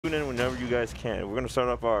Tune in whenever you guys can. We're gonna start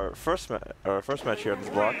up our first match here on this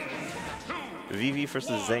block. Vivi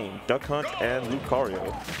versus Zane, Duck Hunt and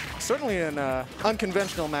Lucario. Certainly an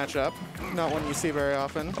unconventional matchup, not one you see very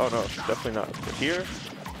often. Oh no, definitely not. But here,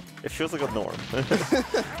 it feels like a norm.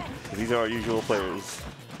 These are our usual players.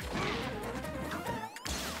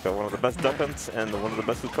 Got one of the best Duck Hunts and one of the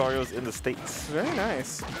best Lucarios in the States. Very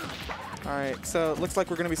nice. All right, so it looks like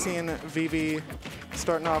we're going to be seeing Vivi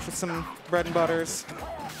starting off with some bread and butters.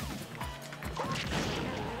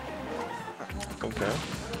 Okay.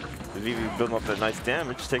 Vivi building up that nice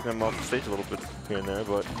damage, taking them off the stage a little bit here and there,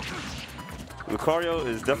 but Lucario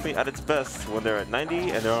is definitely at its best when they're at 90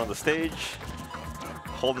 and they're on the stage,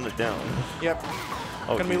 holding it down. Yep.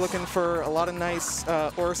 Oh, going to be looking for a lot of nice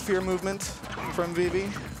Aura Sphere movement from Vivi.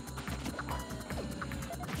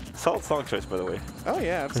 Solid song choice, by the way. Oh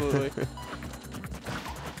yeah, absolutely.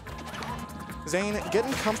 Zane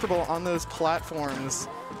getting comfortable on those platforms.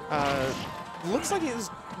 Looks like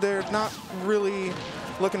they're not really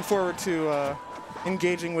looking forward to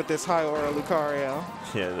engaging with this high aura Lucario.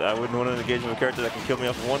 Yeah, I wouldn't want to engage with a character that can kill me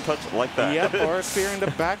off with one touch like that. Yep, Aura Sphere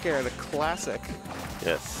into back air, the classic.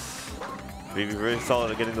 Yes. Vivi very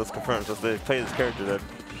solid at getting those confirms. So they play this character that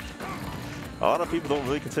a lot of people don't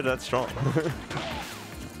really consider that strong.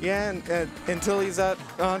 Yeah, and until he's at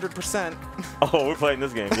 100%. Oh, we're playing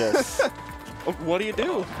this game, yes. What do you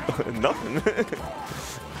do? Nothing.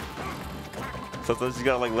 Sometimes you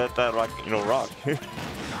gotta like let that rock, rock.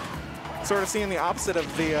 Sort of seeing the opposite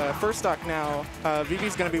of the first stock now.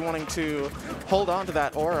 Vivi's going to be wanting to hold on to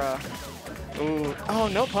that aura. Ooh. Oh,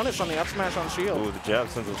 no punish on the up smash on shield. Ooh, the jab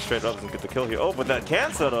sends him straight up and get the kill here. Oh, but that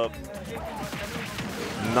can set up.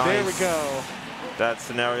 Nice. There we go. That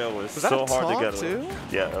scenario was that so a hard to taunt get. Too?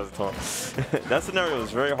 Yeah, that was a taunt. That scenario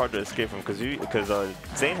was very hard to escape from because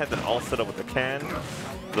Zane had that all set up with the can,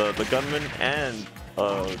 the gunman, and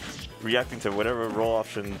reacting to whatever roll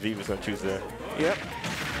option Vivi was going to choose there. Yep.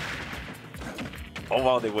 Oh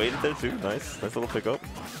wow, they waited there too. Nice little pickup.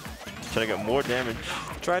 Trying to get more damage.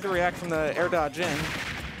 Tried to react from the air dodge in.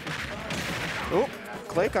 Oh,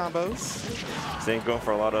 clay combos. Zane going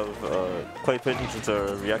for a lot of clay pigeons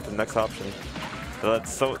into react to the next option.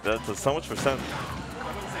 That's so much percent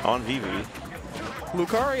on Vivi.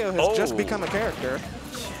 Lucario has just become a character.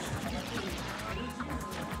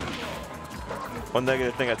 One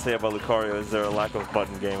negative thing I'd say about Lucario is their lack of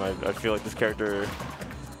button game. I feel like this character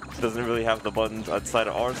doesn't really have the buttons outside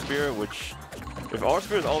of Aura Sphere, which if Aura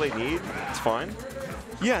Sphere is all they need, it's fine.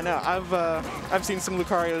 Yeah, no, I've seen some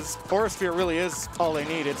Lucario's. Aura Sphere really is all they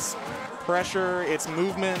need. It's pressure, it's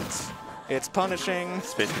movement, it's punishing.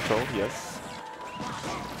 Space control, yes.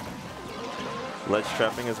 Ledge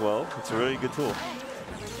trapping as well. It's a really good tool.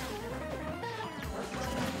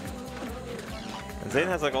 And Zane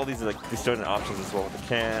has like all these disjointed options as well. The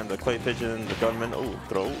can, the clay pigeon, the gunman. Oh,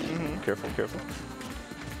 throw. Careful, careful.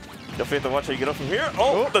 Definitely have to watch how you get up from here.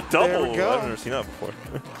 Oh, the double! There we go. I've never seen that before.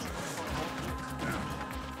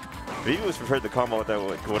 Vivi was prepared to combo with that,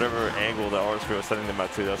 whatever angle that Aura Sphere was sending them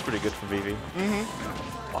out to. That was pretty good from Vivi.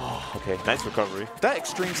 Oh, okay. Nice recovery. That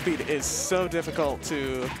extreme speed is so difficult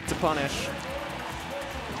to punish.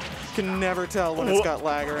 Can never tell when it's got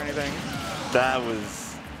lag or anything. That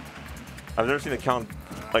was... I've never seen the count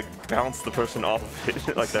like bounce the person off of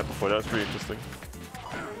it like that before. That was pretty interesting.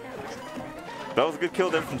 That was a good kill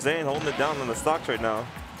there from Zane, holding it down on the stocks right now.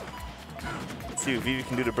 Let's see what Vivi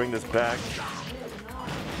can do to bring this back.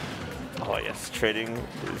 Oh yes, trading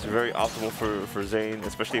is very optimal for Zane,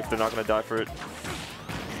 especially if they're not going to die for it.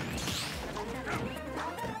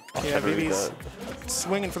 Oh, yeah, Vivi's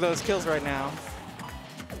swinging for those kills right now.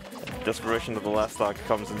 Desperation of the last stock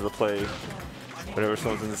comes into play whenever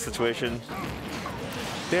someone's in this situation.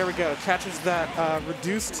 There we go. Catches that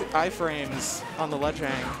reduced iframes on the ledge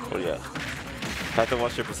hang. Oh yeah. Have to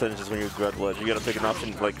watch your percentages when you grab the ledge. You got to pick an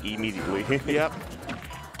option like immediately. Yep. All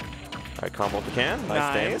right, combo the can.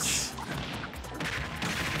 Nice damage.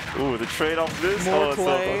 Ooh, the trade off this. More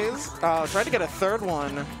plays. Tried to get a third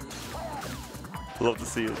one. Love to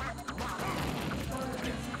see it.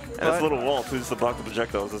 And it's a little wall too, just to block the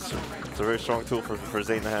projectiles. It's a very strong tool for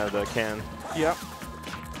Zane to have that can. Yep.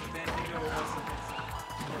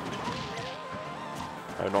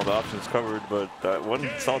 Having all the options covered, but that one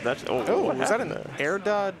solid dash. Oh, was that an air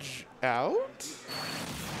dodge out?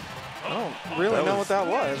 I don't really know what that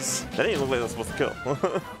was. That didn't look like that was supposed to kill.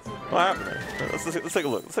 What happened there? Let's take a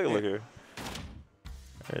look. Let's take a look here.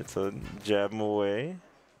 All right, so jab him away.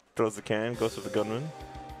 Throws the can, goes with the gunman.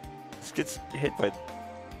 Just gets hit by...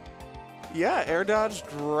 Yeah, air dodged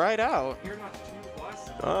right out.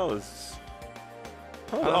 Oh, it was...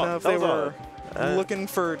 I don't know if they were looking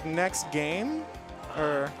for next game.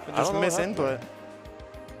 or just miss input.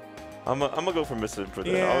 I'm gonna go for misinput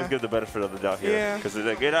there. Yeah. I always give the benefit of the doubt here. Yeah. Because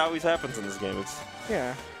it always happens in this game.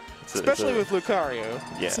 Yeah. Especially with Lucario.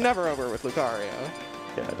 Yeah. It's never over with Lucario.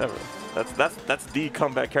 Yeah, never. That's the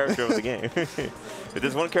comeback character of the game. If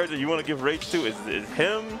there's one character you want to give rage to, is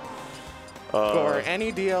him. Or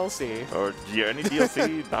any DLC. Or yeah, any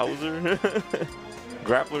DLC, Bowser,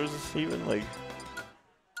 grapplers even. Like,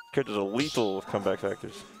 characters are lethal with comeback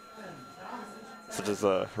factors. Such as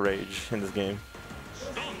rage in this game.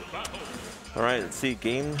 Alright, let's see,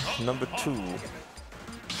 game number 2.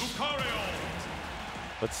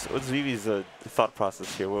 What's Vivi's thought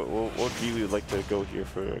process here? What would Vivi like to go here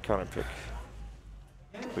for a counter pick?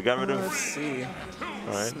 We got rid of... Let's see.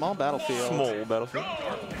 All right. Small battlefield. Small battlefield.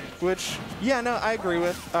 Which, yeah, no, I agree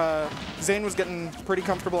with. Zane was getting pretty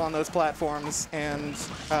comfortable on those platforms, and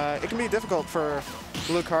it can be difficult for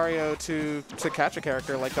Lucario to catch a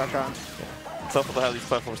character like Duck Hunt. Yeah. It's helpful to have these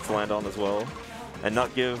platforms to land on as well, and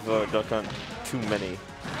not give Duck Hunt too many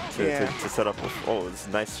to set up with. Oh, it's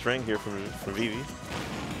a nice string here from Vivi.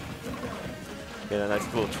 Get a nice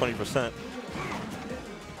little 20%.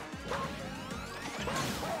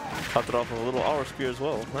 Topped it off with a little hour spear as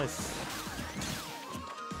well. Nice.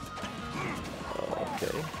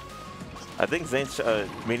 Okay. I think Zane's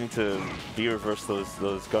meaning to reverse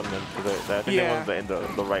those gunmen, because I think they wanted to end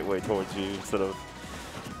the right way towards you instead of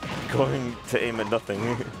going to aim at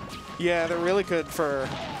nothing. Yeah, they're really good for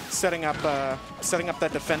setting up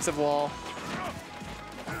that defensive wall.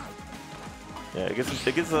 Yeah, it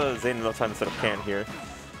gives Zane enough time to set up can here.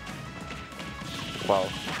 Wow.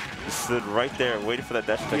 Just stood right there, waiting for that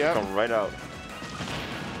dash attack to come right out.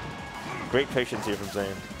 Great patience here from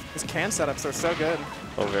Zane. His can setups are so good.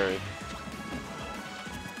 Oh, very.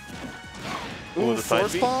 Ooh, the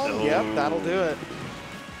force palm? Oh. Yep, that'll do it.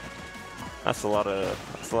 That's a lot of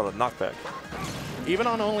knockback. Even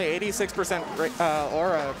on only 86%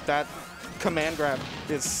 aura, that command grab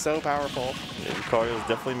is so powerful. Yeah, Lucario is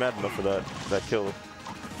definitely mad enough for that kill.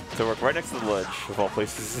 To work right next to the ledge, of all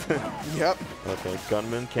places. Yep. Okay,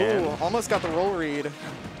 gunman can. Ooh, almost got the roll read.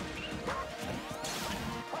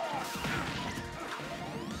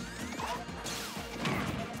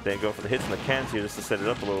 They go for the hits in the cans here just to set it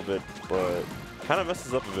up a little bit, but kind of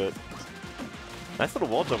messes up a bit. Nice little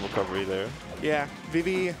wall jump recovery there. Yeah,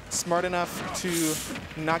 Vivi smart enough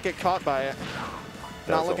to not get caught by it.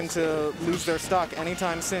 Not looking to lose their stock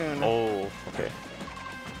anytime soon. Oh, okay.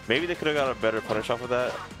 Maybe they could have got a better punish off of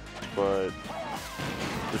that, but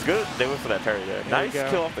it's good they went for that parry there. Nice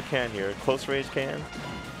kill off the can here. Close range can.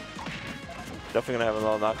 Definitely going to have a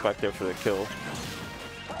little knockback there for the kill.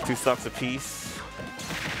 2 stocks apiece.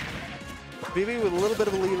 Vivi with a little bit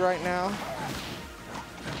of a lead right now.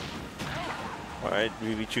 All right,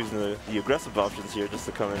 Vivi choosing the aggressive options here just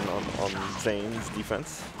to come in on Zane's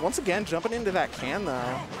defense. Once again, jumping into that can,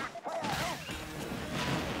 though.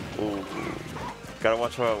 Ooh. Gotta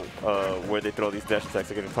watch how where they throw these dash attacks.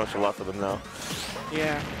 They're getting punished a lot for them now.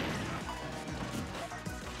 Yeah.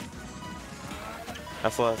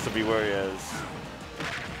 That's what has to be wary as.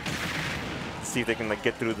 See if they can like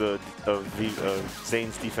get through the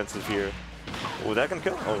Zane's defensive here. Oh, that gonna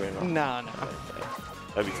kill? Oh wait, no. No.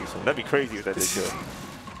 That'd be too soon. That'd be crazy if that did kill.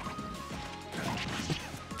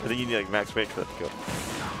 I think you need like max range for that to kill.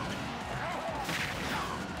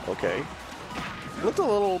 Okay. Looked a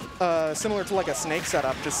little similar to like a snake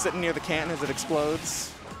setup, just sitting near the can as it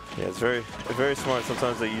explodes. Yeah, it's very smart.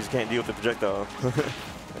 Sometimes they just can't deal with the projectile.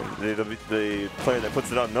 the player that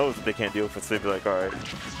puts it on knows that they can't deal with it, so they'd be like, all right.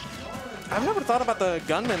 I've never thought about the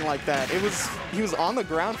gunman like that. He was on the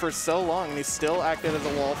ground for so long, and he still acted as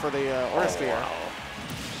a wall for the aura sphere. Wow.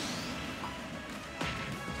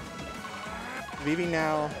 Vivi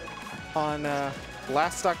now on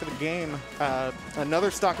last stock of the game.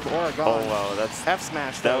 Another stock of aura gone. Oh wow, that's F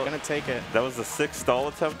smash though, gonna take it. That was the 6th stall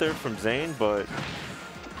attempt there from Zane, but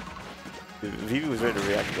Vivi was ready to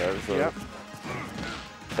react to that. So yep.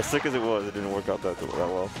 As sick as it was, it didn't work out that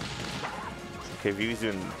well. Okay, Vivi's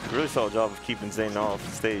doing a really solid job of keeping Zane off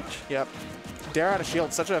the stage. Yep. Dare out of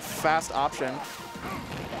shield, such a fast option.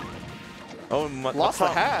 Oh, lost the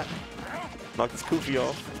hat. Knocked his Koofy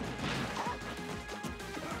off.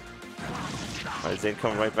 All right, Zane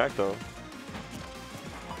coming right back though.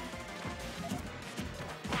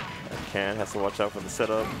 Can has to watch out for the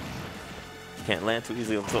setup. Can't land too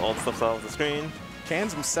easily until all the stuff's out of the screen.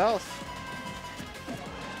 Cans himself.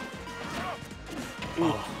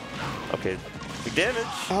 Ooh. Okay, big damage.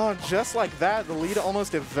 Oh, just like that, the lead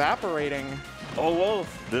almost evaporating. Oh,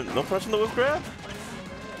 whoa. No pressure on the whip grab?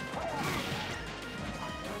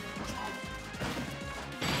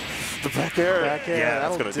 The back air. Back air, yeah,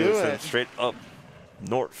 that's going to do it. Straight up.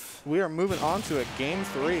 North. We are moving on to a game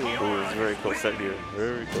 3. Ooh, it's a very close set here.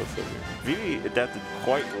 Very close set here. Vivi adapted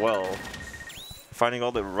quite well, finding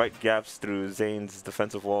all the right gaps through Zane's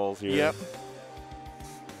defensive walls here. Yep.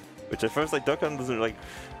 Which at first, like, Duck-Hunt doesn't, like,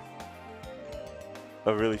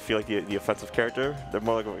 really feel like the offensive character. They're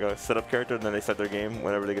more like a setup character, and then they set their game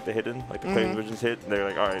whenever they get the hidden. Like, the player visions hit, and they're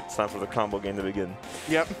like, all right, it's time for the combo game to begin.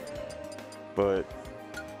 Yep. But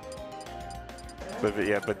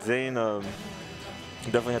Zane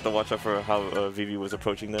definitely had to watch out for how Vivi was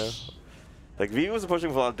approaching there. Like, Vivi was approaching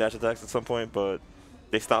with a lot of dash attacks at some point, but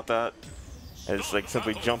they stopped that and just like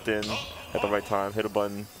simply jumped in at the right time, hit a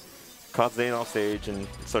button, caught Zane off stage, and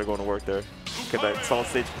started going to work there. Get that solid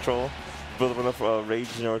stage control, build up enough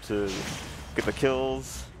rage in order to get the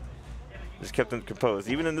kills. Just kept them composed.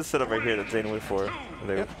 Even in this setup right here that Zane went for, and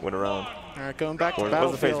they went around. All right, going back to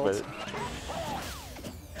Battlefield.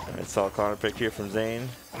 Alright, solid counter pick here from Zane.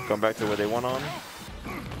 Going back to where they won on.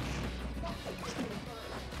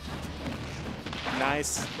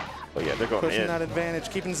 Nice. Oh yeah, they're going pushing in. That advantage,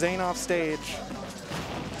 keeping Zane off stage.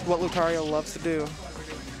 What Lucario loves to do.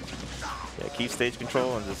 Yeah, keep stage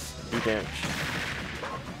control and just do damage.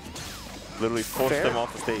 Literally force them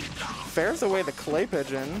off the stage. Fair's away the clay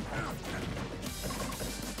pigeon.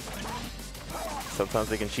 Sometimes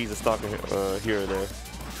they can cheese a stock here or there.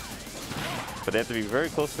 But they have to be very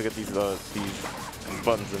close to get these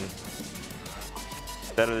buttons in.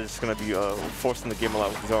 That is just going to be forcing the game a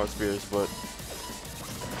lot with these R spears, but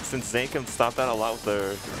since Zane can stop that a lot with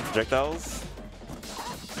their projectiles,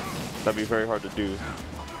 that'd be very hard to do.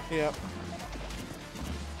 Yep.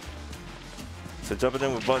 So jumping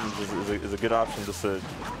in with buttons is a good option just to,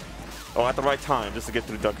 at the right time, just to get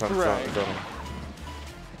through Duck-Hunt's zone.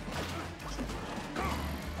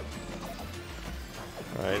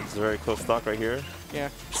 Alright, it's a very close stock right here. Yeah,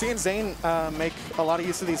 seeing Zane make a lot of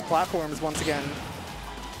use of these platforms once again.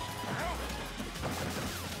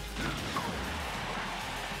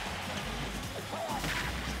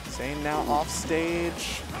 Zane now off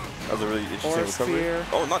stage. That was a really interesting recovery.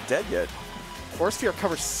 Oh, not dead yet. Aura Sphere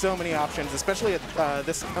covers so many options, especially at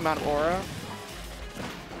this amount of aura.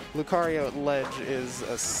 Lucario at ledge is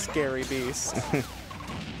a scary beast.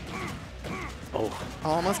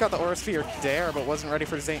 Almost got the Aura Sphere there, but wasn't ready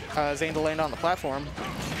for Zane to land on the platform.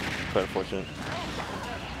 Quite unfortunate.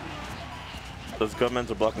 Those Gunmen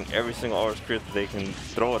are blocking every single Aura Sphere that they can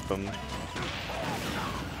throw at them.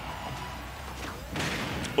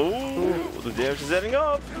 Ooh, the damage is adding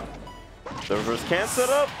up. The reverse can set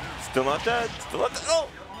up. Still not dead. Still not dead.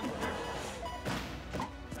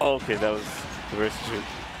 Oh! Okay, that was a very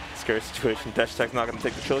scary situation. Dash attack's not going to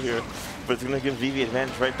take the kill here, but it's going to give Vivi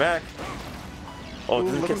advantage right back. Oh,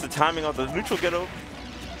 doesn't catch the timing on the neutral ghetto.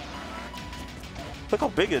 Look how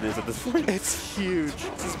big it is at this point. It's huge.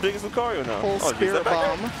 It's as big as Lucario now. Full spirit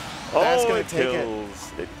bomb. That's going to take it.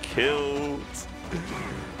 It kills.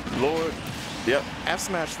 Lord. Yep. F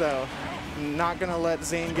smash though. Not going to let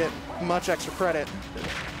Zane get much extra credit. The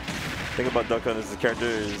thing about Duck-Hunt is the character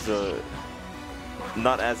is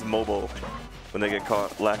not as mobile when they get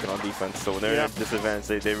caught lacking on defense. So when they're at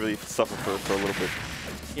disadvantage, they really suffer for a little bit.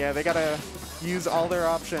 Yeah, they got to use all their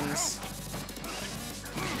options.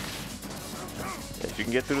 If you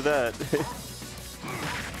can get through that.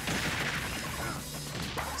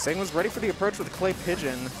 Zane was ready for the approach with the clay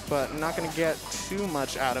pigeon, but not going to get too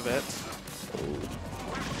much out of it.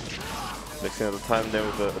 Mixing up the time there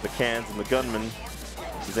with the cans and the gunman.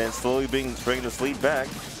 Zane slowly bringing this lead back.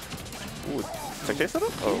 Ooh, check this up?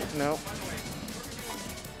 Oh. No.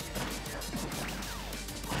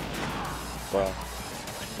 Wow.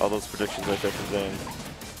 All those predictions right there from Zane.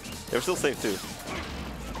 They were still safe too.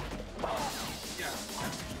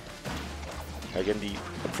 Again, the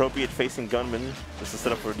appropriate facing gunman just to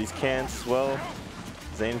set up for these cans as well.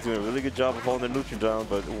 Zane's doing a really good job of holding their neutral down,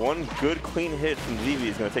 but one good clean hit from Vivi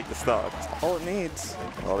is going to take the stock. All it needs.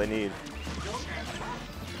 All they need.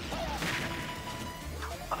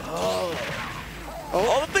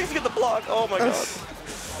 All the things to get the block. Oh my god.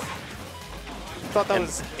 Thought that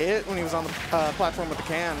was it when he was on the platform with the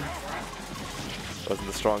can. Wasn't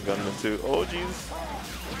the strong gunman too. Oh jeez.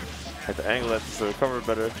 Had to angle that to recover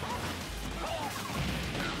better.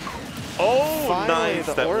 Oh, finally,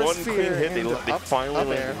 nice! That one clean hit. They finally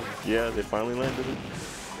landed there. it. Yeah, they finally landed it.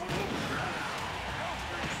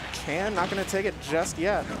 Can not going to take it just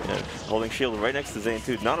yet. Yeah, holding shield right next to Zane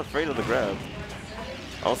too. Not afraid of the grab.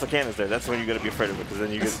 Once the can is there, that's when you got to be afraid of it, because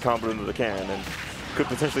then you get comboed into the can and could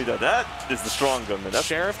potentially die. That is the strong gunman. That's,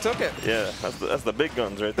 Sheriff took it. Yeah, that's the big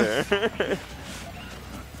guns right there.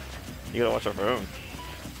 You gotta watch out for him.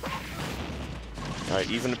 All right,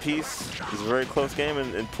 even apiece. It's a very close game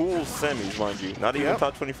in pools semis, mind you. Not even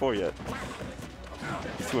top 24 yet.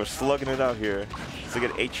 These two are slugging it out here to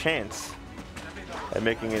get a chance at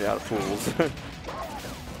making it out of pools.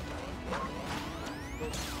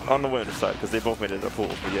 On the winner's side, because they both made it out of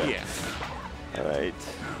pools, but yeah. All right,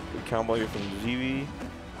 good combo here from Vivi.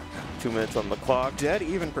 2 minutes on the clock. Dead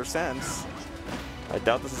even percents. I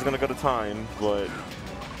doubt this is going to go to time, but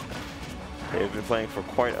they've been playing for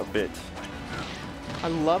quite a bit. I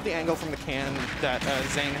love the angle from the can that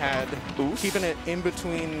Zane had, keeping it in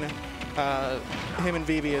between him and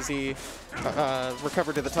Vivi as he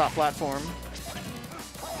recovered to the top platform.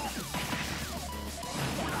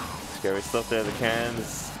 Scary stuff there. The can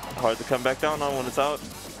is hard to come back down on when it's out.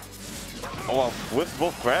 Oh, wow. With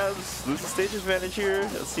both grabs, loses stage advantage here.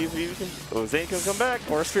 Let's see if Vivi can. Oh, Zane can come back.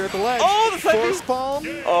 Or Sphere at the ledge. Oh, the force palm.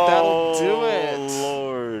 Oh, that'll do it.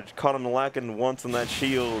 Lord. Caught him lacking once on that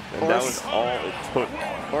shield, and that was all it took.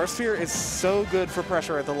 Or Sphere is so good for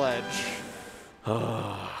pressure at the ledge.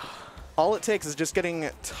 All it takes is just getting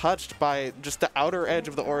touched by just the outer edge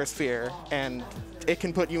of the Aura Sphere, and it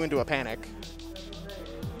can put you into a panic.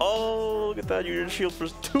 Oh, look at that. You were in shield for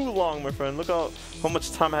too long, my friend. Look how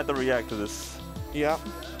much time I had to react to this. Yep.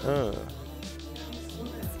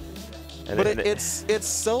 But it's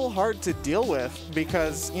so hard to deal with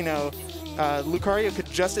because, you know, Lucario could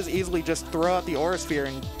just as easily just throw out the Aura Sphere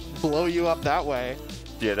and blow you up that way.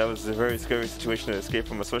 Yeah, that was a very scary situation to escape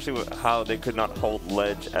from, especially with how they could not hold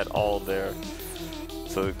ledge at all there.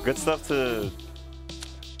 So good stuff to...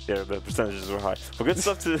 Yeah, the percentages were high. But good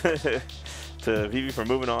stuff to... to Vivi for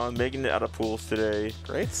moving on, making it out of pools today.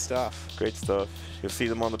 Great stuff. Great stuff. You'll see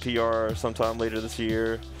them on the PR sometime later this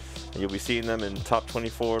year. And you'll be seeing them in top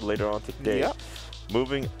 24 later on today. Yep.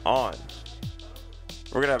 Moving on.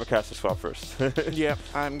 We're going to have a caster swap first. Yep,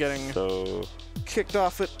 I'm getting kicked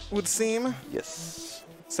off, it would seem. Yes.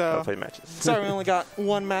 So, I'll play matches. sorry we only got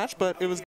one match, but it was